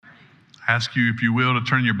Ask you, if you will, to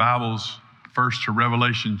turn your Bibles first to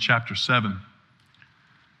Revelation chapter 7.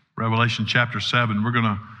 Revelation chapter 7. We're going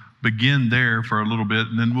to begin there for a little bit,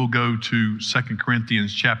 and then we'll go to 2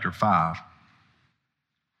 Corinthians chapter 5.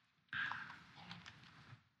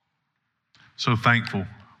 So thankful.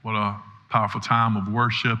 What a powerful time of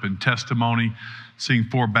worship and testimony, seeing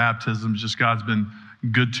 4 baptisms. Just God's been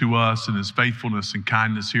good to us and his faithfulness and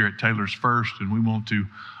kindness here at Taylor's First. And we want to,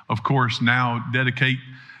 of course, now dedicate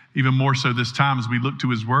even more so this time as we look to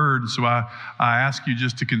his word. So I ask you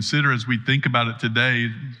just to consider, as we think about it today,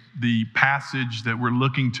 the passage that we're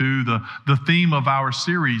looking to, the theme of our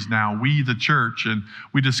series now, We the Church. And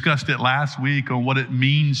we discussed it last week on what it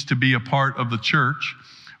means to be a part of the church,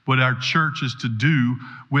 what our church is to do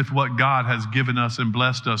with what God has given us and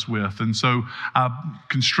blessed us with. And so I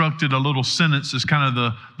constructed a little sentence as kind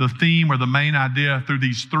of the theme or the main idea through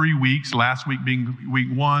these 3 weeks, last week being week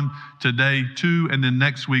 1, today 2, and then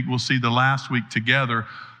next week we'll see the last week together,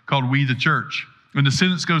 called We the Church. And the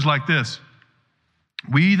sentence goes like this: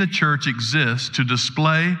 We the church exist to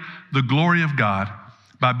display the glory of God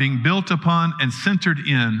by being built upon and centered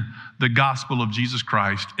in the gospel of Jesus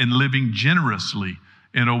Christ and living generously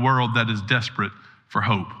in a world that is desperate for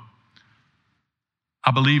hope.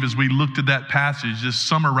 I believe as we looked at that passage, this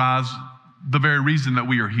summarized the very reason that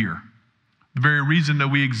we are here, the very reason that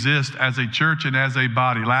we exist as a church and as a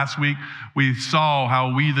body. Last week, we saw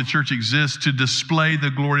how we, the church, exist to display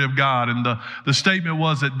the glory of God. And the statement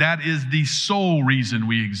was that is the sole reason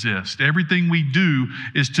we exist. Everything we do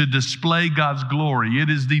is to display God's glory. It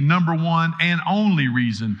is the number one and only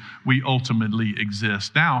reason we ultimately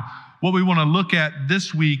exist. Now, what we want to look at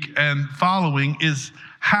this week and following is,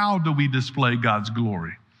 how do we display God's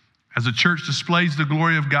glory? As a church displays the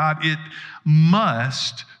glory of God, it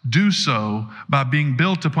must do so by being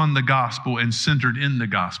built upon the gospel and centered in the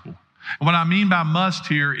gospel. And what I mean by must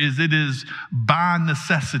here is it is by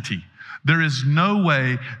necessity. There is no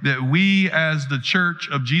way that we as the church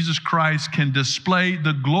of Jesus Christ can display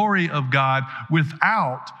the glory of God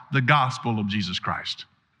without the gospel of Jesus Christ.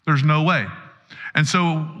 There's no way. And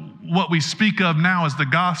so what we speak of now as the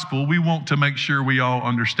gospel, we want to make sure we all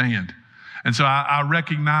understand. And so I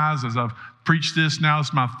recognize, as I've preached this now,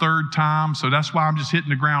 it's my 3rd time, so that's why I'm just hitting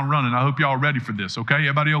the ground running. I hope y'all are ready for this, okay?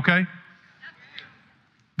 Everybody okay?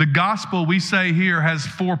 The gospel, we say here, has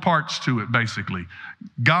 4 parts to it, basically.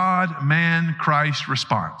 God, man, Christ,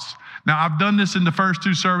 response. Now, I've done this in the first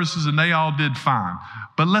 2 services, and they all did fine.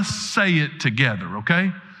 But let's say it together,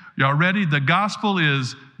 okay? Y'all ready? The gospel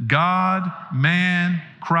is God, man,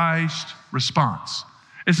 Christ, response.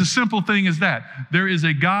 It's a simple thing as that. There is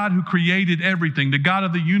a God who created everything, the God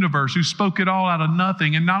of the universe, who spoke it all out of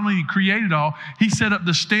nothing. And not only created all, he set up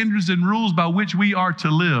the standards and rules by which we are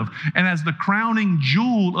to live. And as the crowning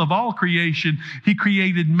jewel of all creation, he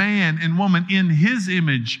created man and woman in his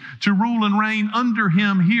image to rule and reign under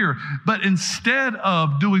him here. But instead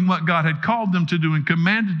of doing what God had called them to do and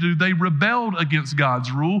commanded to do, they rebelled against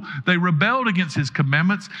God's rule. They rebelled against his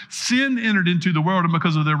commandments. Sin entered into the world, and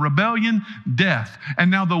because of their rebellion, death.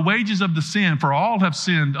 And now the wages of the sin, for all have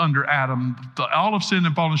sinned under Adam, all have sinned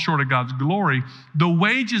and fallen short of God's glory. The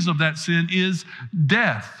wages of that sin is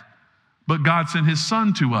death. But God sent his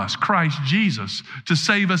son to us, Christ Jesus, to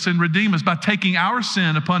save us and redeem us by taking our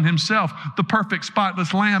sin upon himself, the perfect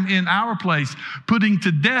spotless lamb in our place, putting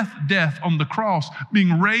to death on the cross,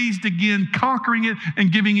 being raised again, conquering it,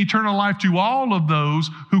 and giving eternal life to all of those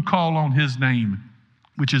who call on his name,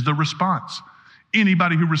 which is the response.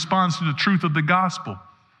 Anybody who responds to the truth of the gospel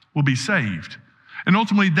will be saved. And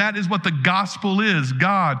ultimately, that is what the gospel is.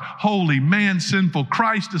 God, holy, man, sinful,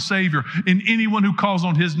 Christ, the Savior, and anyone who calls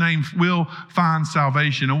on his name will find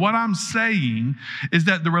salvation. And what I'm saying is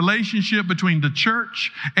that the relationship between the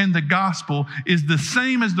church and the gospel is the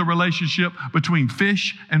same as the relationship between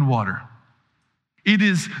fish and water. It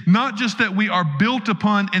is not just that we are built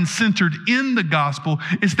upon and centered in the gospel,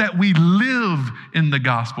 it's that we live in the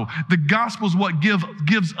gospel. The gospel is what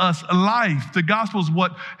gives us life. The gospel is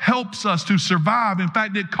what helps us to survive. In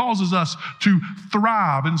fact, it causes us to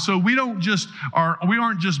thrive. And so we aren't just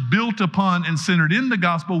built upon and centered in the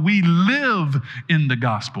gospel, we live in the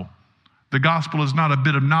gospel. The gospel is not a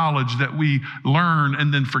bit of knowledge that we learn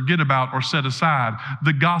and then forget about or set aside.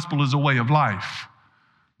 The gospel is a way of life.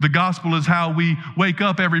 The gospel is how we wake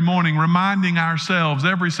up every morning, reminding ourselves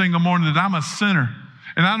every single morning that I'm a sinner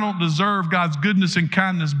and I don't deserve God's goodness and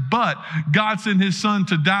kindness, but God sent his son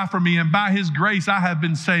to die for me, and by his grace I have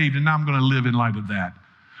been saved, and I'm going to live in light of that.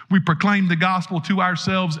 We proclaim the gospel to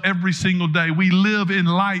ourselves every single day. We live in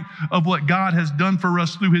light of what God has done for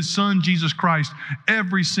us through his son, Jesus Christ,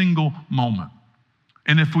 every single moment.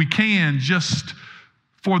 And if we can, just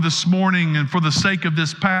For this morning and for the sake of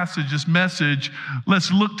this passage, this message,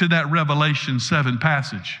 let's look to that Revelation 7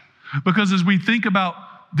 passage. Because as we think about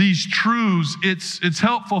these truths, it's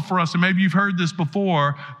helpful for us, and maybe you've heard this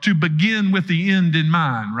before, to begin with the end in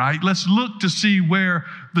mind, right? Let's look to see where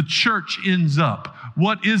the church ends up.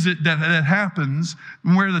 What is it that happens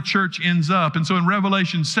and where the church ends up? And so in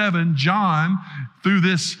Revelation 7, John, through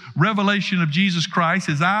this revelation of Jesus Christ,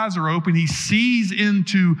 his eyes are open. He sees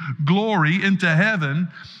into glory, into heaven.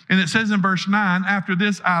 And it says in verse 9, after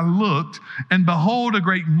this I looked, and behold, a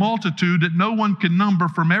great multitude that no one can number,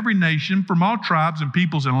 from every nation, from all tribes and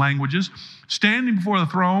peoples and languages, standing before the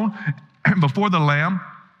throne and before the Lamb,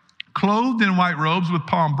 clothed in white robes with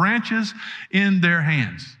palm branches in their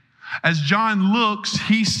hands. As John looks,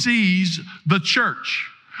 he sees the church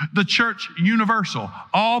universal,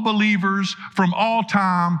 all believers from all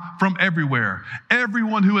time, from everywhere.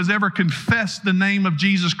 Everyone who has ever confessed the name of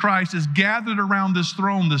Jesus Christ is gathered around this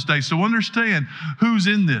throne this day. So understand who's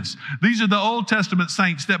in this. These are the Old Testament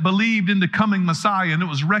saints that believed in the coming Messiah, and it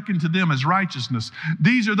was reckoned to them as righteousness.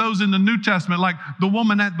 These are those in the New Testament, like the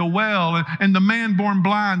woman at the well and the man born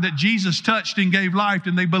blind that Jesus touched and gave life,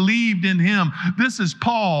 and they believed in him. This is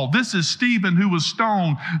Paul. This is Stephen, who was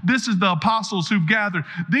stoned. This is the apostles who've gathered.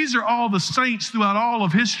 These are all the saints throughout all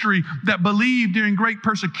of history that believed during great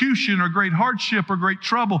persecution or great hardship or great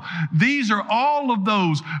trouble. These are all of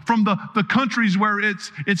those from the countries where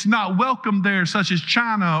it's not welcome there, such as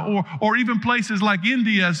China or even places like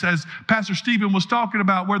India, as Pastor Stephen was talking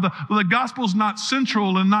about, where the gospel's not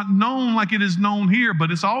central and not known like it is known here,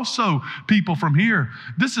 but it's also people from here.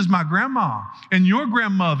 This is my grandma and your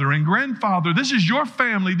grandmother and grandfather. This is your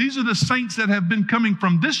family. These are the saints that have been coming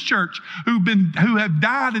from this church who have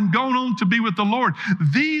died and gone on to be with the Lord.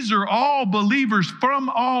 These are all believers from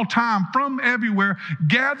all time, from everywhere,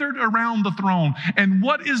 gathered around the throne. And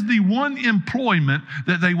what is the one employment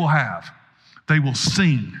that they will have? They will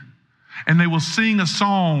sing. And they will sing a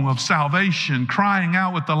song of salvation, crying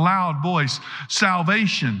out with a loud voice,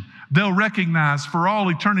 salvation. They'll recognize for all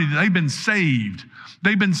eternity they've been saved.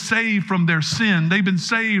 They've been saved from their sin. They've been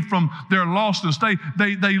saved from their lostness.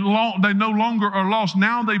 They no longer are lost.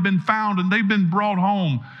 Now they've been found and they've been brought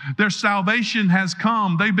home. Their salvation has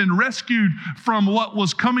come. They've been rescued from what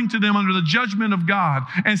was coming to them under the judgment of God.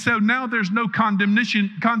 And so now there's no condemnation,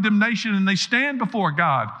 and they stand before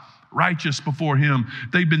God, righteous before him.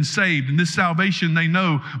 They've been saved, and this salvation they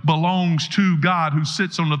know belongs to God who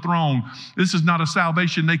sits on the throne. This is not a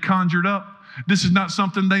salvation they conjured up. This is not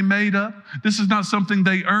something they made up. This is not something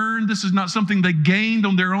they earned. This is not something they gained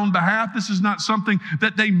on their own behalf. This is not something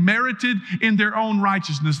that they merited in their own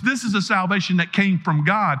righteousness. This is a salvation that came from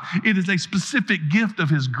God. It is a specific gift of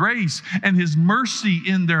his grace and his mercy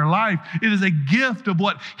in their life. It is a gift of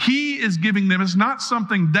what he is giving them. It's not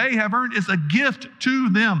something they have earned. It's a gift to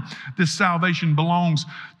them. This salvation belongs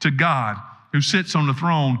to God who sits on the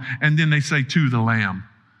throne. And then they say, to the Lamb.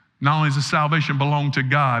 Not only does the salvation belong to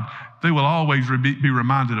God, they will always be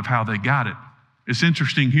reminded of how they got it. It's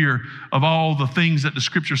interesting here, of all the things that the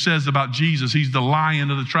scripture says about Jesus, he's the Lion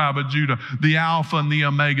of the tribe of Judah, the Alpha and the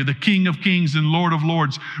Omega, the King of kings and Lord of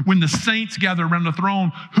lords. When the saints gather around the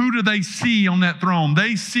throne, who do they see on that throne?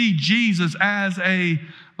 They see Jesus as a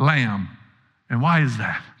lamb. And why is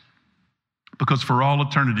that? Because for all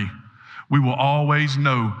eternity, we will always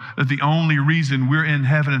know that the only reason we're in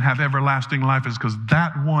heaven and have everlasting life is because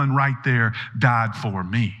that one right there died for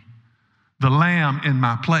me. The Lamb in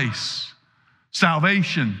my place.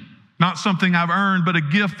 Salvation, not something I've earned, but a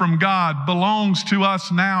gift from God, belongs to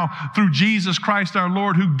us now through Jesus Christ our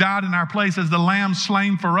Lord, who died in our place as the Lamb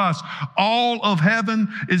slain for us. All of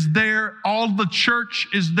heaven is there. All the church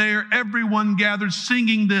is there. Everyone gathered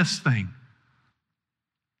singing this thing.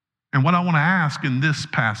 And what I want to ask in this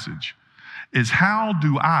passage is, how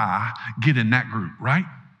do I get in that group, right?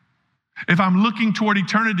 If I'm looking toward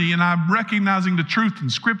eternity and I'm recognizing the truth in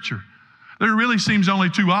Scripture, there really seems only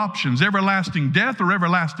two options: everlasting death or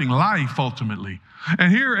everlasting life, ultimately.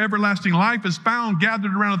 And here, everlasting life is found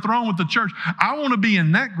gathered around the throne with the church. I want to be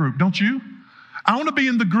in that group, don't you? I want to be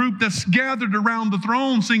in the group that's gathered around the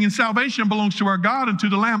throne singing salvation belongs to our God and to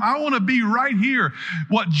the Lamb. I want to be right here.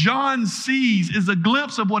 What John sees is a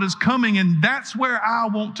glimpse of what is coming, and that's where I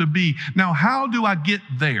want to be. Now, how do I get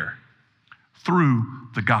there? Through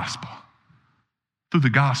the gospel. Through the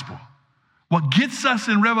gospel. What gets us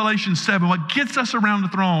in Revelation 7, what gets us around the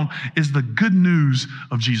throne, is the good news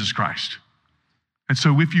of Jesus Christ. And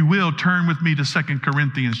so if you will, turn with me to 2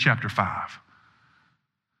 Corinthians chapter 5.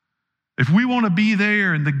 If we want to be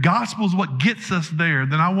there and the gospel is what gets us there,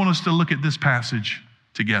 then I want us to look at this passage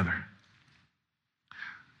together.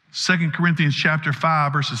 2 Corinthians chapter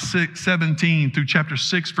 5, verses 17 through chapter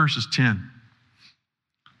 6, verses 10.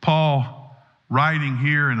 Paul writing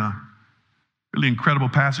here in a really incredible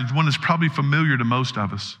passage, one that's probably familiar to most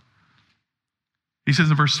of us. He says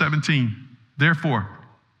in verse 17, therefore,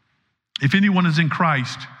 if anyone is in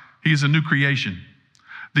Christ, he is a new creation.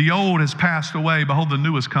 The old has passed away, behold, the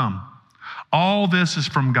new has come. All this is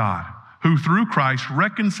from God, who through Christ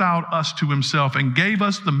reconciled us to himself and gave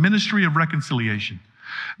us the ministry of reconciliation.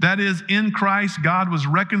 That is, in Christ, God was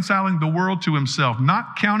reconciling the world to himself,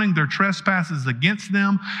 not counting their trespasses against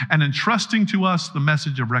them, and entrusting to us the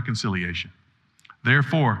message of reconciliation.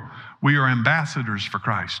 Therefore, we are ambassadors for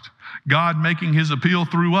Christ, God making his appeal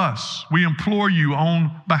through us. We implore you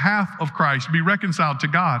on behalf of Christ, be reconciled to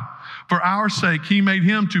God. For our sake, he made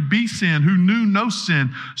him to be sin who knew no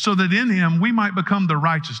sin, so that in him we might become the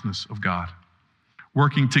righteousness of God.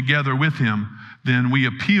 Working together with him, then we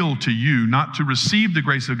appeal to you not to receive the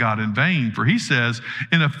grace of God in vain. For he says,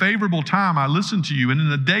 in a favorable time I listened to you, and in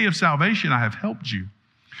the day of salvation I have helped you.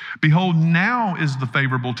 Behold, now is the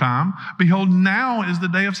favorable time. Behold, now is the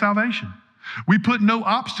day of salvation. We put no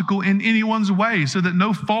obstacle in anyone's way, so that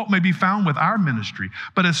no fault may be found with our ministry.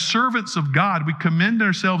 But as servants of God, we commend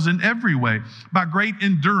ourselves in every way by great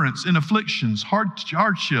endurance in afflictions,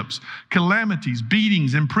 hardships, calamities,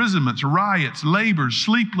 beatings, imprisonments, riots, labors,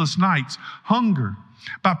 sleepless nights, hunger,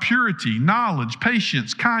 by purity, knowledge,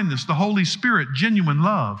 patience, kindness, the Holy Spirit, genuine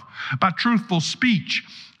love, by truthful speech,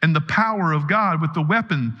 and the power of God with the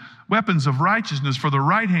weapons of righteousness for the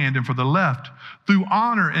right hand and for the left, through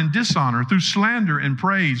honor and dishonor, through slander and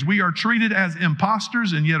praise. We are treated as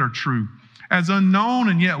impostors and yet are true, as unknown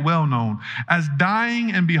and yet well known, as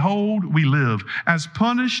dying and behold we live, as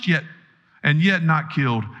punished yet not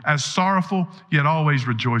killed, as sorrowful yet always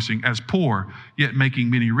rejoicing, as poor yet making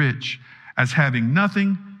many rich, as having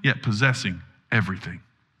nothing yet possessing everything.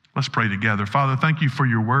 Let's pray together. Father, thank you for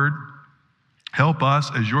your word. Help us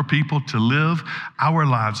as your people to live our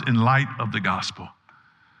lives in light of the gospel.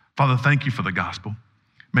 Father, thank you for the gospel.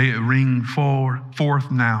 May it ring forth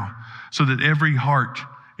now so that every heart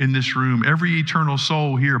in this room, every eternal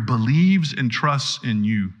soul here believes and trusts in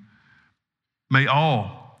you. May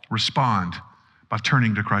all respond by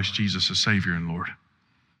turning to Christ Jesus as Savior and Lord.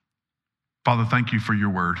 Father, thank you for your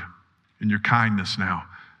word and your kindness now.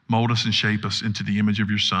 Mold us and shape us into the image of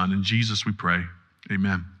your Son. In Jesus we pray,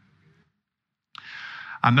 amen.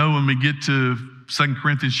 I know when we get to 2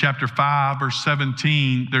 Corinthians chapter 5, verse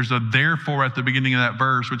 17, there's a therefore at the beginning of that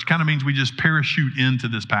verse, which kind of means we just parachute into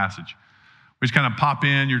this passage. We just kind of pop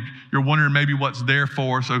in. You're wondering maybe what's there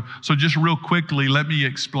for. So just real quickly, let me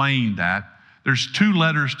explain that. There's two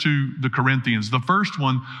letters to the Corinthians. The first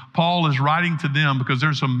one, Paul is writing to them because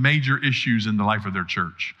there's some major issues in the life of their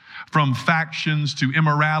church. From factions to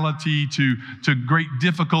immorality to great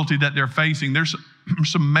difficulty that they're facing. There's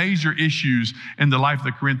some major issues in the life of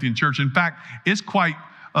the Corinthian church. In fact, it's quite,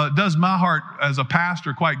 does my heart as a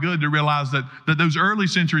pastor quite good to realize that those early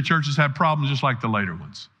century churches have problems just like the later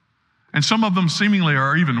ones. And some of them seemingly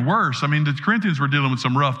are even worse. I mean, the Corinthians were dealing with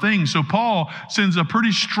some rough things. So Paul sends a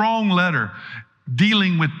pretty strong letter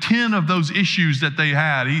dealing with 10 of those issues that they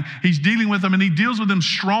had. He's dealing with them, and he deals with them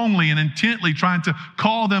strongly and intently, trying to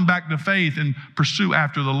call them back to faith and pursue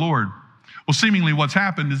after the Lord. Well, seemingly what's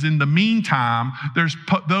happened is in the meantime, there's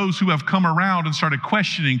those who have come around and started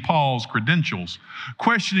questioning Paul's credentials,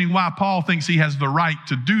 questioning why Paul thinks he has the right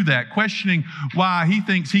to do that, questioning why he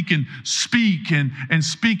thinks he can speak and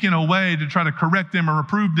speak in a way to try to correct them or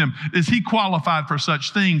reprove them. Is he qualified for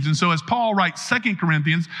such things? And so as Paul writes 2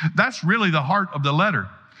 Corinthians, that's really the heart of the letter.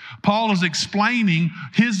 Paul is explaining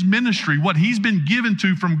his ministry, what he's been given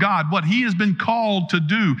to from God, what he has been called to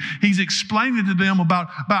do. He's explaining to them about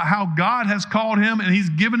how God has called him, and he's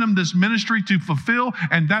given them this ministry to fulfill,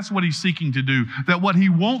 and that's what he's seeking to do. That what he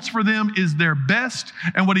wants for them is their best,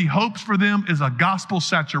 and what he hopes for them is a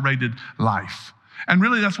gospel-saturated life. And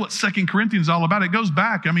really, that's what 2 Corinthians is all about. It goes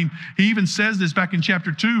back. I mean, he even says this back in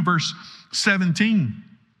chapter 2, verse 17.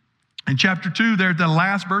 In chapter 2, there at the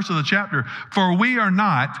last verse of the chapter, for we are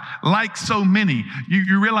not like so many.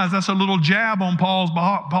 You realize that's a little jab on Paul's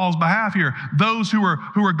behalf here. Those who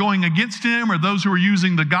are going against him, or those who are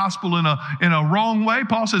using the gospel in a wrong way.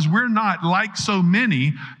 Paul says we're not like so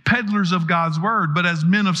many peddlers of God's word, but as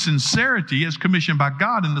men of sincerity, as commissioned by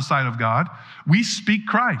God in the sight of God, we speak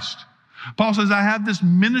Christ. Paul says, I have this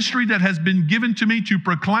ministry that has been given to me to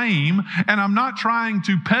proclaim, and I'm not trying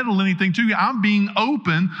to peddle anything to you. I'm being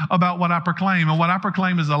open about what I proclaim, and what I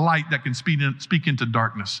proclaim is a light that can speak into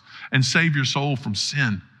darkness and save your soul from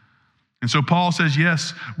sin. And so Paul says,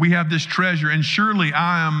 yes, we have this treasure, and surely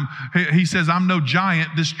he says, I'm no giant.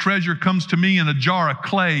 This treasure comes to me in a jar of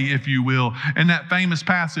clay, if you will, in that famous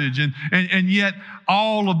passage. And yet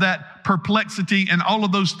all of that perplexity and all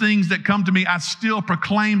of those things that come to me, I still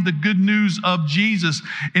proclaim the good news of Jesus.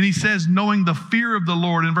 And he says, knowing the fear of the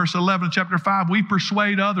Lord, in verse 11 of chapter 5, we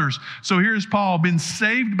persuade others. So here's Paul, been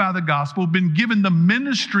saved by the gospel, been given the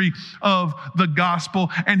ministry of the gospel,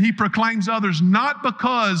 and he proclaims others not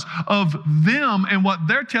because of them and what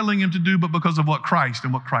they're telling him to do, but because of what Christ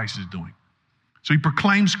is doing. So he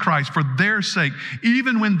proclaims Christ for their sake,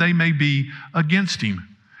 even when they may be against him.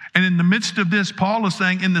 And in the midst of this, Paul is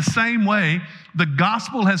saying, in the same way, the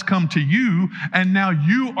gospel has come to you, and now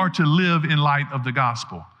you are to live in light of the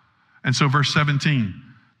gospel. And so verse 17,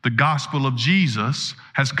 the gospel of Jesus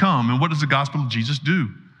has come. And what does the gospel of Jesus do?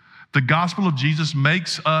 The gospel of Jesus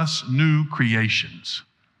makes us new creations.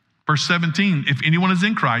 Verse 17, if anyone is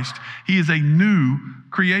in Christ, he is a new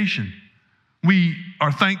creation. We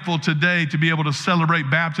are thankful today to be able to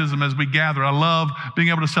celebrate baptism as we gather. I love being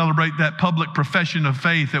able to celebrate that public profession of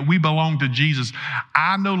faith that we belong to Jesus.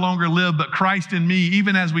 I no longer live, but Christ in me,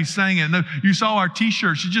 even as we sang it. You saw our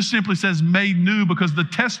t-shirts. It just simply says made new, because the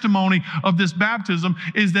testimony of this baptism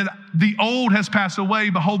is that the old has passed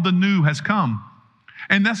away, behold, the new has come.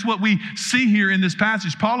 And that's what we see here in this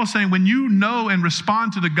passage. Paul is saying, when you know and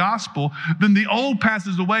respond to the gospel, then the old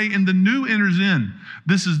passes away and the new enters in.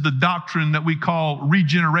 This is the doctrine that we call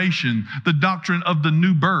regeneration, the doctrine of the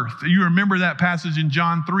new birth. You remember that passage in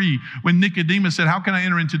John 3 when Nicodemus said, how can I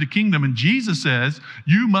enter into the kingdom? And Jesus says,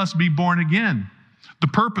 you must be born again. The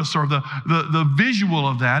purpose or the visual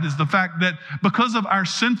of that is the fact that because of our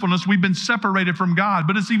sinfulness, we've been separated from God,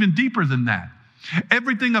 but it's even deeper than that.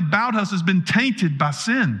 Everything about us has been tainted by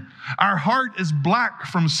sin. Our heart is black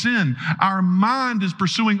from sin. Our mind is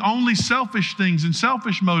pursuing only selfish things and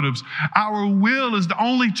selfish motives. Our will is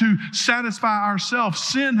only to satisfy ourselves.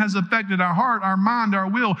 Sin has affected our heart, our mind, our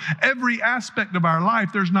will, every aspect of our life.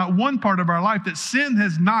 There's not one part of our life that sin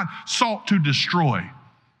has not sought to destroy.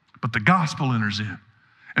 But the gospel enters in.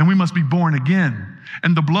 And we must be born again.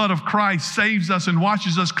 And the blood of Christ saves us and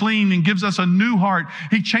washes us clean and gives us a new heart.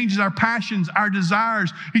 He changes our passions, our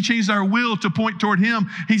desires. He changes our will to point toward Him.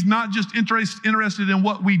 He's not just interested in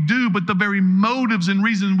what we do, but the very motives and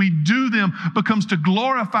reasons we do them becomes to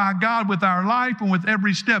glorify God with our life and with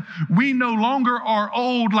every step. We no longer are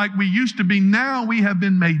old like we used to be. Now we have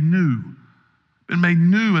been made new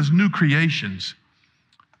as new creations.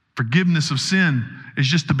 Forgiveness of sin is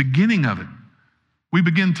just the beginning of it. We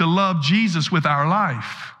begin to love Jesus with our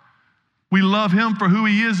life. We love Him for who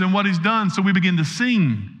He is and what He's done, so we begin to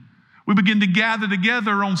sing. We begin to gather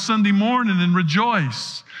together on Sunday morning and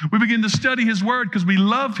rejoice. We begin to study His Word because we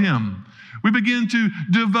love Him. We begin to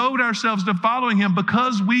devote ourselves to following Him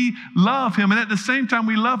because we love Him. And at the same time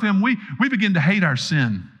we love Him, we begin to hate our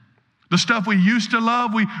sin. The stuff we used to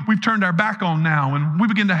love, we've turned our back on now, and we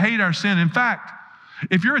begin to hate our sin. In fact,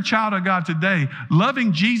 if you're a child of God today,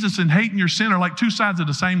 loving Jesus and hating your sin are like two sides of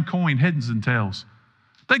the same coin, heads and tails.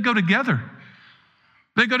 They go together.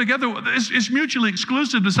 They go together. It's mutually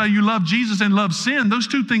exclusive to say you love Jesus and love sin. Those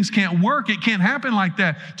two things can't work. It can't happen like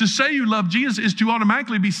that. To say you love Jesus is to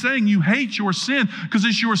automatically be saying you hate your sin, because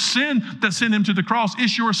it's your sin that sent Him to the cross.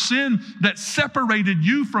 It's your sin that separated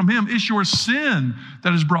you from Him. It's your sin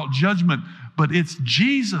that has brought judgment, but it's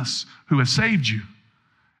Jesus who has saved you.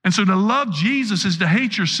 And so to love Jesus is to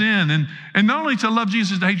hate your sin. And not only to love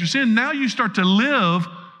Jesus is to hate your sin, now you start to live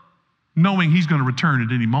knowing He's going to return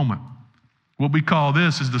at any moment. What we call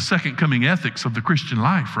this is the second coming ethics of the Christian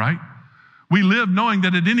life, right? We live knowing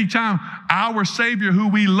that at any time our Savior who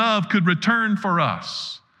we love could return for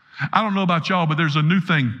us. I don't know about y'all, but there's a new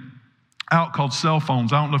thing out called cell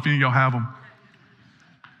phones. I don't know if any of y'all have them.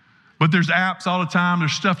 But there's apps all the time.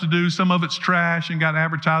 There's stuff to do. Some of it's trash and got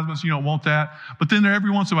advertisements. You don't want that. But then there every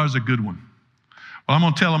once in a while there's a good one. Well, I'm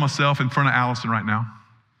going to tell myself in front of Allison right now,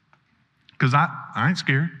 because I ain't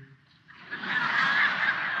scared.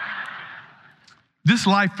 This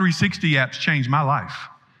Life 360 app's changed my life.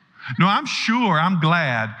 No, I'm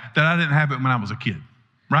glad that I didn't have it when I was a kid,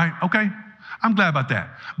 right? Okay, I'm glad about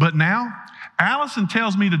that. But now, Allison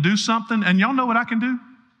tells me to do something, and y'all know what I can do?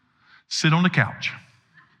 Sit on the couch.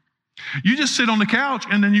 You just sit on the couch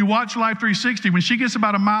and then you watch Life 360. When she gets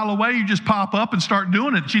about a mile away, you just pop up and start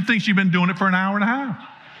doing it. She thinks you've been doing it for an hour and a half.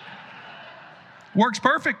 Works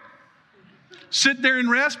perfect. Sit there and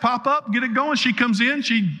rest, pop up, get it going. She comes in,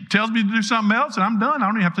 she tells me to do something else, and I'm done. I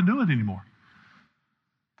don't even have to do it anymore.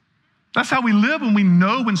 That's how we live when we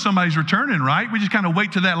know when somebody's returning, right? We just kind of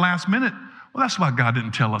wait to that last minute. Well, that's why God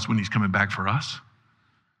didn't tell us when He's coming back for us.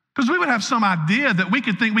 Because we would have some idea that we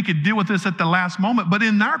could think we could deal with this at the last moment. But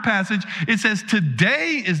in our passage, it says,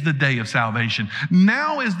 today is the day of salvation.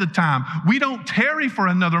 Now is the time. We don't tarry for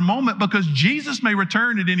another moment because Jesus may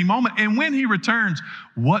return at any moment. And when he returns,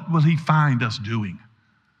 what will he find us doing?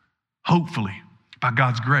 Hopefully, by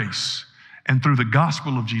God's grace and through the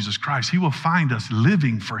gospel of Jesus Christ, he will find us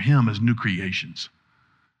living for him as new creations.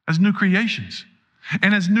 As new creations.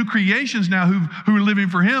 And as new creations now who are living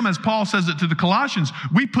for him, as Paul says it to the Colossians,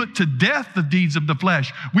 we put to death the deeds of the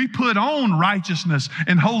flesh. We put on righteousness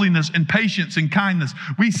and holiness and patience and kindness.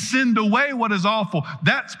 We send away what is awful.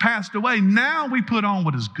 That's passed away. Now we put on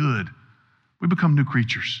what is good. We become new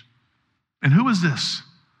creatures. And who is this?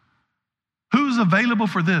 Who's available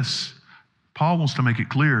for this? Paul wants to make it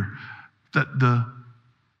clear that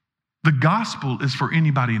the gospel is for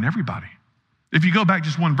anybody and everybody. If you go back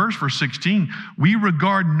just one verse 16, we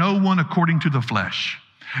regard no one according to the flesh.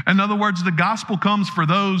 In other words, the gospel comes for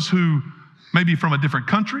those who may be from a different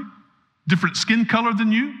country, different skin color than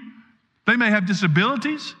you. They may have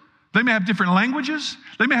disabilities. They may have different languages.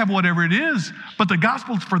 They may have whatever it is, but the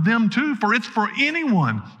gospel's for them too, for it's for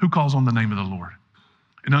anyone who calls on the name of the Lord.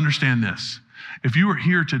 And understand this, if you are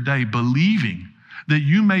here today believing that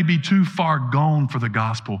you may be too far gone for the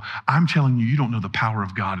gospel, I'm telling you, you don't know the power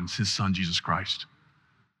of God and his son, Jesus Christ.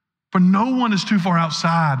 For no one is too far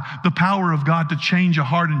outside the power of God to change a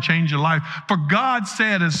heart and change a life. For God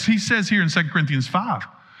said, as he says here in 2 Corinthians 5,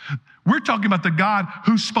 we're talking about the God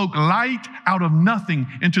who spoke light out of nothing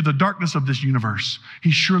into the darkness of this universe.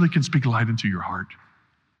 He surely can speak light into your heart.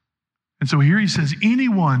 And so here he says,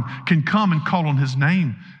 anyone can come and call on his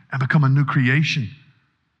name and become a new creation.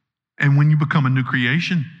 And when you become a new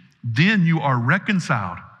creation, then you are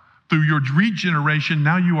reconciled. Through your regeneration,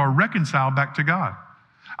 now you are reconciled back to God.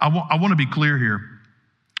 I want to be clear here.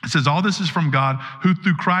 It says, all this is from God, who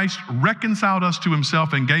through Christ reconciled us to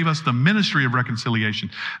himself and gave us the ministry of reconciliation.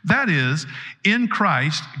 That is, in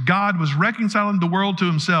Christ, God was reconciling the world to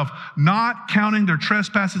himself, not counting their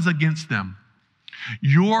trespasses against them.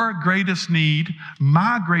 Your greatest need,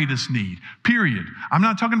 my greatest need, period. I'm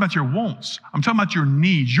not talking about your wants. I'm talking about your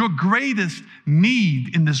needs. Your greatest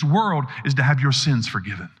need in this world is to have your sins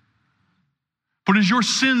forgiven. For it is your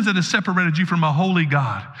sins that has separated you from a holy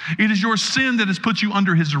God. It is your sin that has put you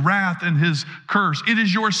under his wrath and his curse. It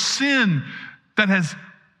is your sin that has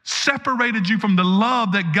separated you from the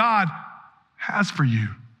love that God has for you.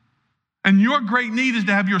 And your great need is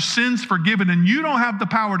to have your sins forgiven, and you don't have the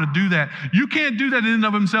power to do that. You can't do that in and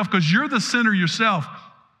of himself because you're the sinner yourself,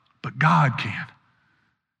 but God can.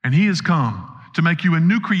 And he has come to make you a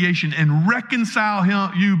new creation and reconcile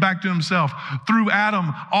you back to himself. Through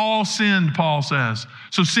Adam, all sinned, Paul says.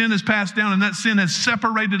 So sin is passed down, and that sin has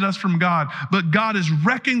separated us from God. But God is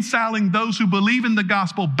reconciling those who believe in the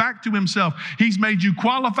gospel back to himself. He's made you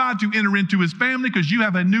qualified to enter into his family because you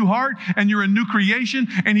have a new heart and you're a new creation,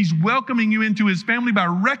 and he's welcoming you into his family by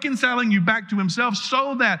reconciling you back to himself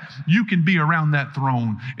so that you can be around that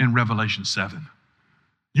throne in Revelation 7.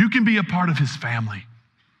 You can be a part of his family.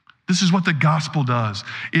 This is what the gospel does.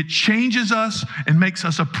 It changes us and makes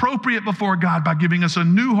us appropriate before God by giving us a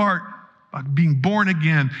new heart, by being born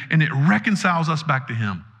again, and it reconciles us back to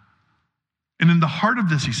him. And in the heart of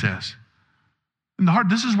this, he says, in the heart,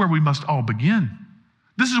 this is where we must all begin.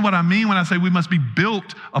 This is what I mean when I say we must be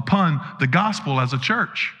built upon the gospel as a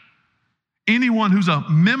church. Anyone who's a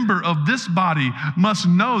member of this body must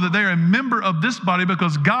know that they're a member of this body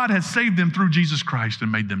because God has saved them through Jesus Christ and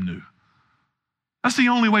made them new. That's the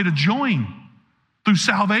only way to join, through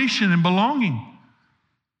salvation and belonging,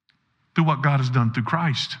 through what God has done through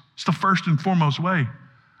Christ. It's the first and foremost way.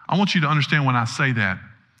 I want you to understand when I say that,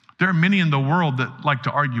 there are many in the world that like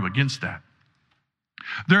to argue against that.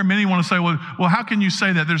 There are many who want to say, well, how can you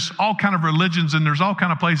say that? There's all kind of religions and there's all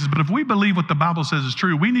kind of places, but if we believe what the Bible says is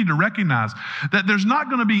true, we need to recognize that there's not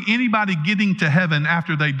going to be anybody getting to heaven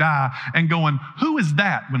after they die and going, who is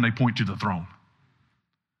that, when they point to the throne?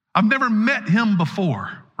 I've never met him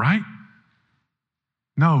before, right?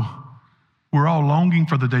 No, we're all longing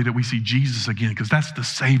for the day that we see Jesus again because that's the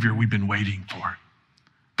Savior we've been waiting for.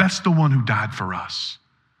 That's the one who died for us.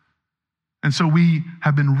 And so we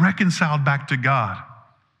have been reconciled back to God,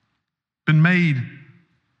 been made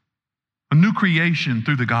a new creation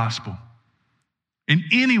through the gospel. And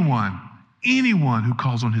anyone who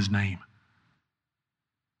calls on his name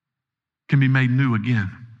can be made new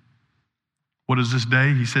again. What is this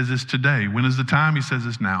day? He says it's today. When is the time? He says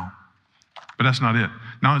it's now. But that's not it.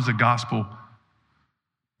 Not as the gospel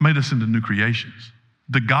made us into new creations.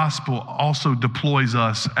 The gospel also deploys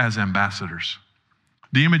us as ambassadors.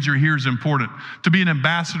 The imagery here is important. To be an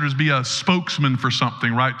ambassador is be a spokesman for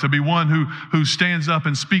something, right? To be one who stands up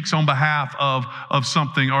and speaks on behalf of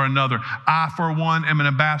something or another. I, for one, am an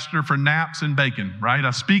ambassador for naps and bacon, right?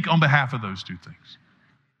 I speak on behalf of those two things.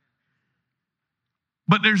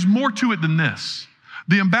 But there's more to it than this.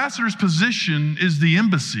 The ambassador's position is the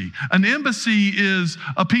embassy. An embassy is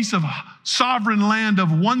a piece of sovereign land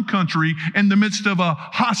of one country in the midst of a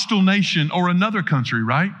hostile nation or another country,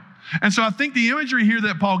 right? And so I think the imagery here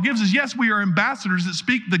that Paul gives is, yes, we are ambassadors that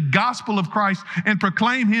speak the gospel of Christ and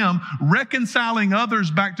proclaim him, reconciling others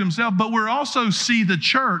back to himself, but we also see the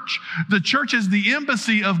church as the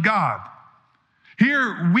embassy of God.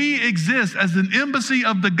 Here we exist as an embassy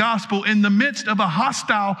of the gospel in the midst of a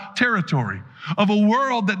hostile territory, of a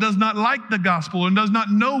world that does not like the gospel and does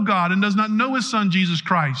not know God and does not know his son, Jesus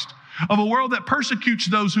Christ, of a world that persecutes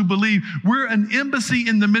those who believe. We're an embassy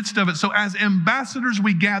in the midst of it. So as ambassadors,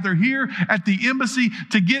 we gather here at the embassy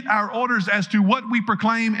to get our orders as to what we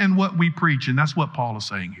proclaim and what we preach. And that's what Paul is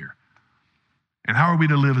saying here. And how are we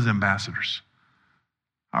to live as ambassadors?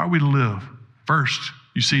 How are we to live? First,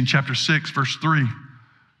 you see in chapter 6, verse 3,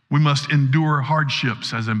 we must endure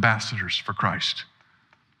hardships as ambassadors for Christ.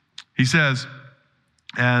 He says,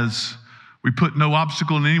 as we put no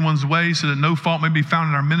obstacle in anyone's way so that no fault may be found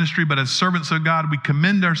in our ministry, but as servants of God, we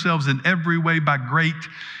commend ourselves in every way by great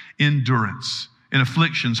endurance in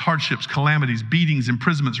afflictions, hardships, calamities, beatings,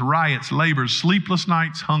 imprisonments, riots, labors, sleepless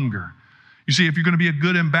nights, hunger. You see, if you're going to be a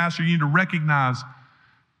good ambassador, you need to recognize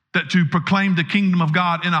that to proclaim the kingdom of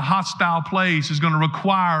God in a hostile place is going to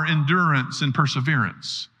require endurance and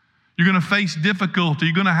perseverance. You're going to face difficulty.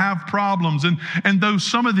 You're going to have problems. And though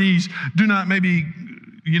some of these do not maybe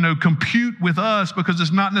compute with us because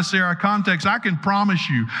it's not necessarily our context, I can promise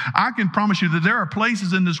you that there are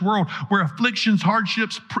places in this world where afflictions,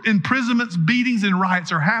 hardships, imprisonments, beatings, and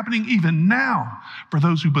riots are happening even now for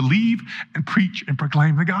those who believe and preach and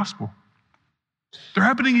proclaim the gospel. They're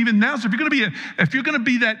happening even now. So if you're going to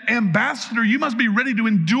be that ambassador, you must be ready to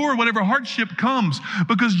endure whatever hardship comes.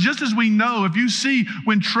 Because just as we know, if you see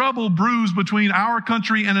when trouble brews between our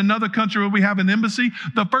country and another country where we have an embassy,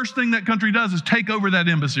 the first thing that country does is take over that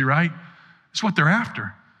embassy, right? It's what they're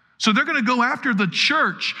after. So they're going to go after the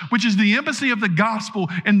church, which is the embassy of the gospel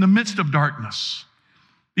in the midst of darkness.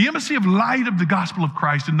 The embassy of light of the gospel of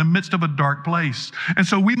Christ in the midst of a dark place. And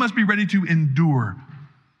so we must be ready to endure.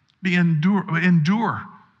 Endure.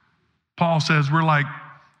 Paul says we're like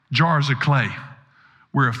jars of clay.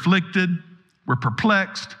 We're afflicted, we're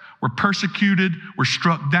perplexed, we're persecuted, we're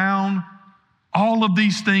struck down. All of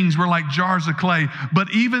these things, we're like jars of clay.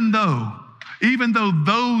 But even though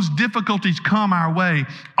those difficulties come our way,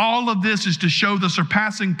 all of this is to show the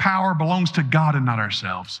surpassing power belongs to God and not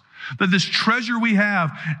ourselves. That this treasure we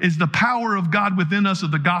have is the power of God within us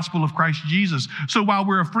of the gospel of Christ Jesus. So while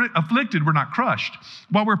we're afflicted, we're not crushed.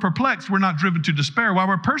 While we're perplexed, we're not driven to despair. While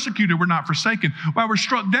we're persecuted, we're not forsaken. While we're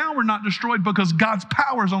struck down, we're not destroyed because God's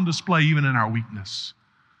power is on display even in our weakness.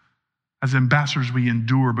 As ambassadors, we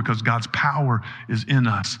endure because God's power is in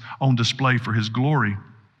us on display for his glory.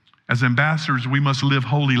 As ambassadors, we must live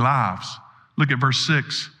holy lives. Look at verse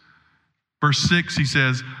 6. Verse 6, he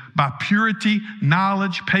says, by purity,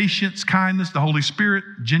 knowledge, patience, kindness, the Holy Spirit,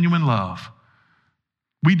 genuine love.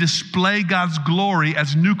 We display God's glory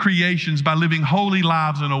as new creations by living holy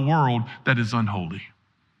lives in a world that is unholy.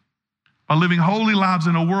 By living holy lives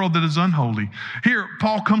in a world that is unholy. Here,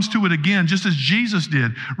 Paul comes to it again, just as Jesus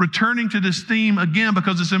did, returning to this theme again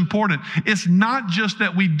because it's important. It's not just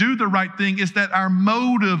that we do the right thing, it's that our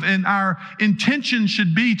motive and our intention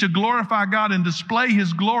should be to glorify God and display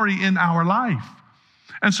his glory in our life.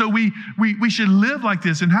 And so we should live like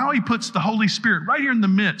this. And how he puts the Holy Spirit right here in the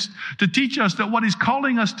midst to teach us that what he's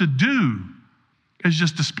calling us to do is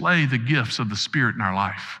just display the gifts of the Spirit in our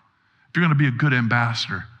life. If you're going to be a good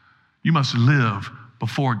ambassador, you must live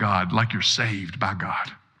before God like you're saved by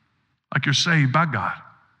God. Like you're saved by God.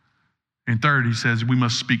 And third, he says we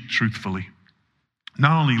must speak truthfully.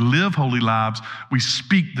 Not only live holy lives, we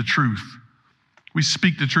speak the truth. We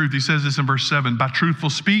speak the truth. He says this in verse 7, by truthful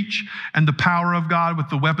speech and the power of God with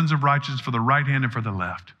the weapons of righteousness for the right hand and for the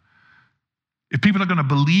left. If people are going to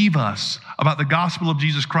believe us about the gospel of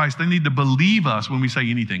Jesus Christ, they need to believe us when we say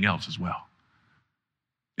anything else as well.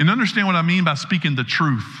 And understand what I mean by speaking the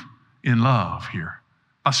truth in love here.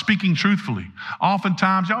 By speaking truthfully.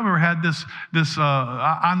 Oftentimes, y'all ever had this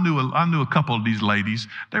I knew a couple of these ladies.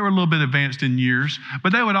 They were a little bit advanced in years,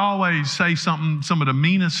 but they would always say some of the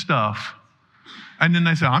meanest stuff. And then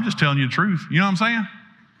they say, I'm just telling you the truth. You know what I'm saying?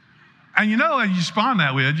 And you respond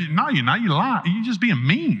that way. No, you're not. You lie. You're just being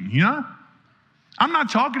mean, I'm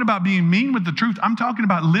not talking about being mean with the truth. I'm talking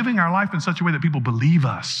about living our life in such a way that people believe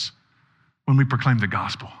us when we proclaim the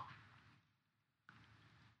gospel.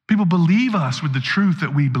 People believe us with the truth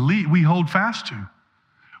that we hold fast to.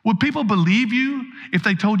 Would people believe you if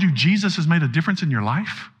they told you Jesus has made a difference in your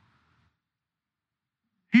life?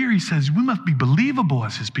 Here he says, we must be believable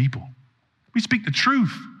as his people. We speak the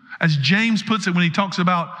truth. As James puts it when he talks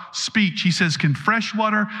about speech, he says, can fresh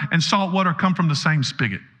water and salt water come from the same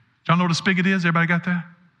spigot? Y'all know what a spigot is? Everybody got that?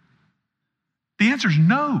 The answer is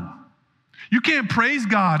no. You can't praise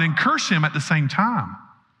God and curse him at the same time.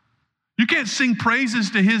 You can't sing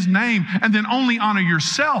praises to his name and then only honor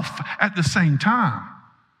yourself at the same time.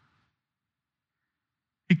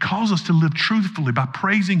 He calls us to live truthfully by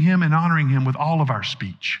praising him and honoring him with all of our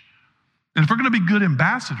speech. And if we're going to be good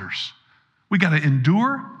ambassadors, we got to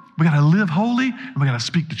endure, we got to live holy, and we got to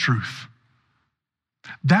speak the truth.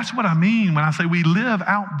 That's what I mean when I say we live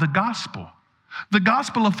out the gospel. The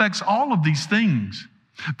gospel affects all of these things.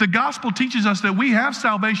 The gospel teaches us that we have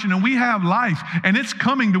salvation and we have life, and it's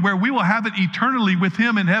coming to where we will have it eternally with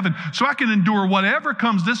him in heaven. So I can endure whatever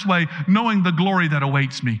comes this way, knowing the glory that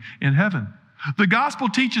awaits me in heaven. The gospel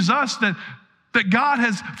teaches us that God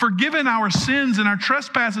has forgiven our sins and our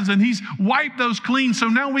trespasses, and he's wiped those clean. So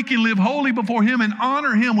now we can live holy before him and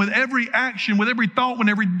honor him with every action, with every thought, with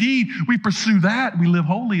every deed. We pursue that. We live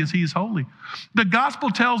holy as he is holy. The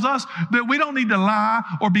gospel tells us that we don't need to lie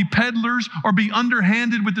or be peddlers or be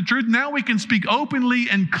underhanded with the truth. Now we can speak openly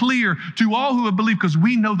and clear to all who have believed because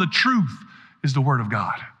we know the truth is the word of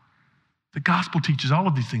God. The gospel teaches all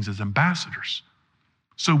of these things as ambassadors.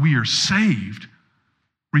 So we are saved,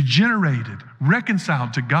 regenerated,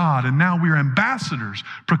 reconciled to God, and now we are ambassadors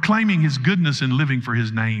proclaiming his goodness and living for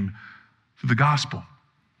his name through the gospel.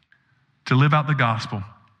 To live out the gospel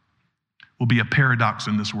will be a paradox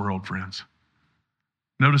in this world, friends.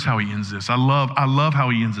 Notice how he ends this. I love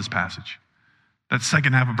how he ends this passage. That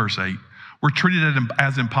second half of verse 8. We're treated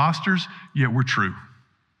as imposters, yet we're true.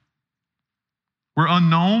 We're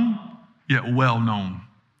unknown, yet well known.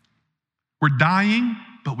 We're dying,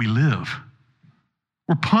 but we live.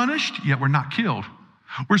 We're punished, yet we're not killed.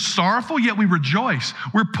 We're sorrowful, yet we rejoice.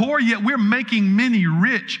 We're poor, yet we're making many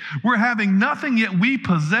rich. We're having nothing, yet we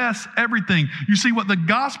possess everything. You see, what the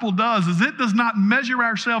gospel does is it does not measure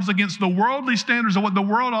ourselves against the worldly standards of what the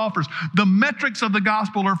world offers. The metrics of the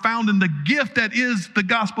gospel are found in the gift that is the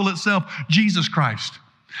gospel itself, Jesus Christ.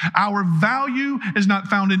 Our value is not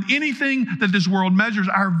found in anything that this world measures.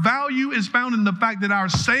 Our value is found in the fact that our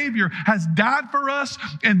Savior has died for us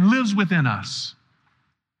and lives within us.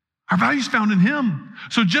 Our value is found in him.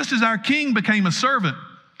 So just as our King became a servant,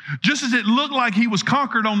 just as it looked like he was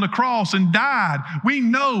conquered on the cross and died, we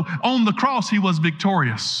know on the cross he was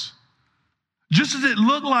victorious. Just as it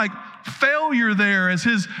looked like failure there as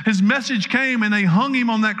his message came and they hung him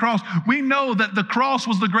on that cross, we know that the cross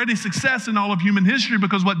was the greatest success in all of human history,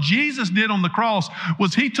 because what Jesus did on the cross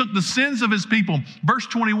was he took the sins of his people, verse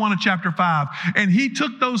 21 of chapter 5, and he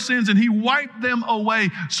took those sins and he wiped them away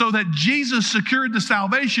so that Jesus secured the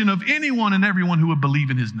salvation of anyone and everyone who would believe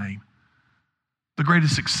in his name. The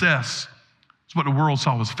greatest success is what the world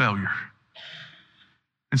saw was failure.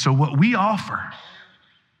 And so what we offer,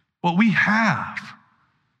 what we have,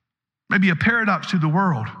 may be a paradox to the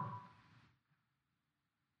world,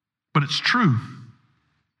 but it's true.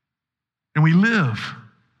 And we live,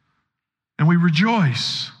 and we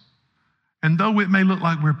rejoice. And though it may look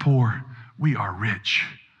like we're poor, we are rich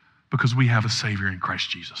because we have a Savior in Christ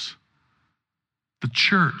Jesus. The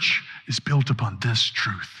church is built upon this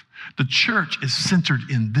truth. The church is centered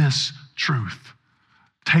in this truth.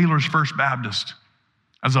 Taylor's First Baptist,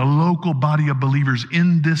 as a local body of believers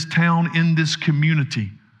in this town, in this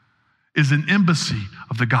community, is an embassy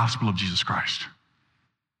of the gospel of Jesus Christ.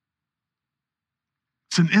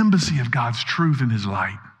 It's an embassy of God's truth and his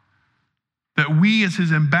light. That we as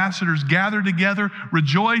his ambassadors gather together,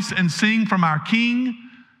 rejoice and sing from our King,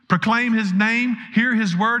 proclaim his name, hear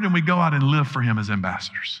his word, and we go out and live for him as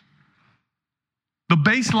ambassadors. The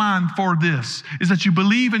baseline for this is that you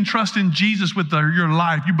believe and trust in Jesus with your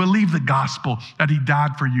life. You believe the gospel, that he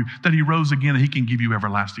died for you, that he rose again, and he can give you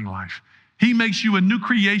everlasting life. He makes you a new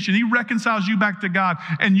creation. He reconciles you back to God,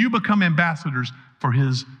 and you become ambassadors for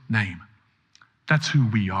his name. That's who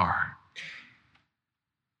we are.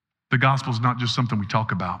 The gospel is not just something we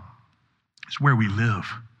talk about. It's where we live.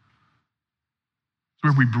 It's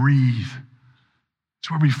where we breathe. It's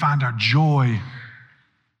where we find our joy,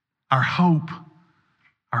 our hope,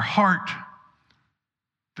 our heart.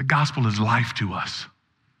 The gospel is life to us.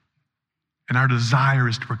 And our desire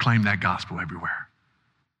is to proclaim that gospel everywhere.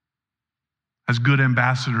 As good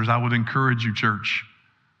ambassadors, I would encourage you, church,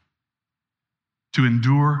 to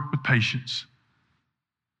endure with patience,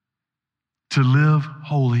 to live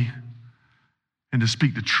holy, and to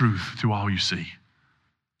speak the truth to all you see.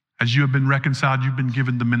 As you have been reconciled, you've been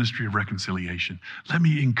given the ministry of reconciliation. Let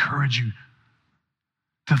me encourage you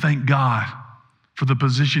to thank God for the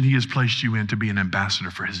position he has placed you in to be an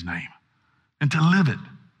ambassador for his name and to live it.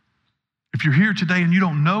 If you're here today and you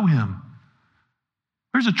don't know him,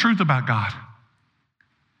 there's a truth about God.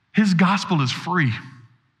 His gospel is free.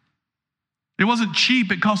 It wasn't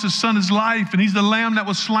cheap. It cost his son his life, and he's the lamb that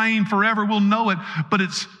was slain forever. We'll know it, but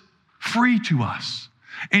it's free to us.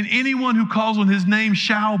 And anyone who calls on his name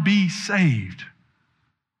shall be saved.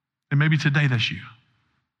 And maybe today that's you.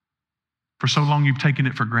 For so long you've taken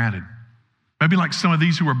it for granted. Maybe like some of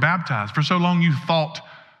these who were baptized. For so long you thought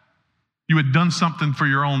you had done something for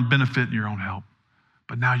your own benefit and your own help.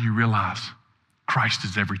 But now you realize Christ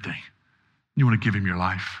is everything. You want to give him your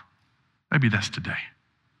life. Maybe that's today.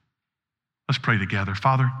 Let's pray together.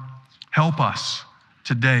 Father, help us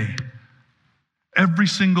today, every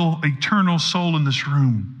single eternal soul in this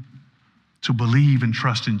room, to believe and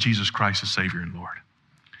trust in Jesus Christ as Savior and Lord.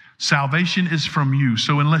 Salvation is from you.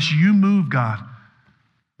 So unless you move, God,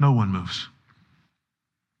 no one moves.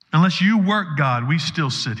 Unless you work, God, we still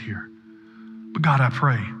sit here. But God, I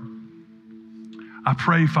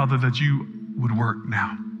pray, Father, that you would work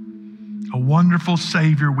now. A wonderful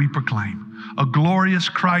Savior we proclaim. A glorious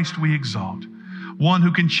Christ we exalt. One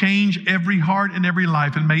who can change every heart and every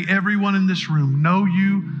life. And may everyone in this room know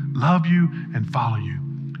you, love you, and follow you.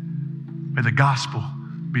 May the gospel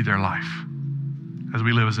be their life as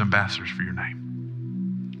we live as ambassadors for your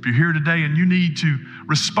name. If you're here today and you need to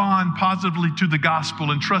respond positively to the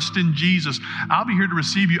gospel and trust in Jesus, I'll be here to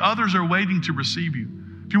receive you. Others are waiting to receive you.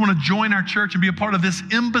 If you want to join our church and be a part of this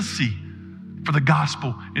embassy for the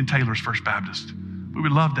gospel in Taylor's First Baptist, we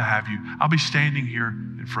would love to have you. I'll be standing here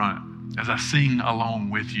in front as I sing along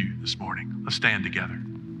with you this morning. Let's stand together.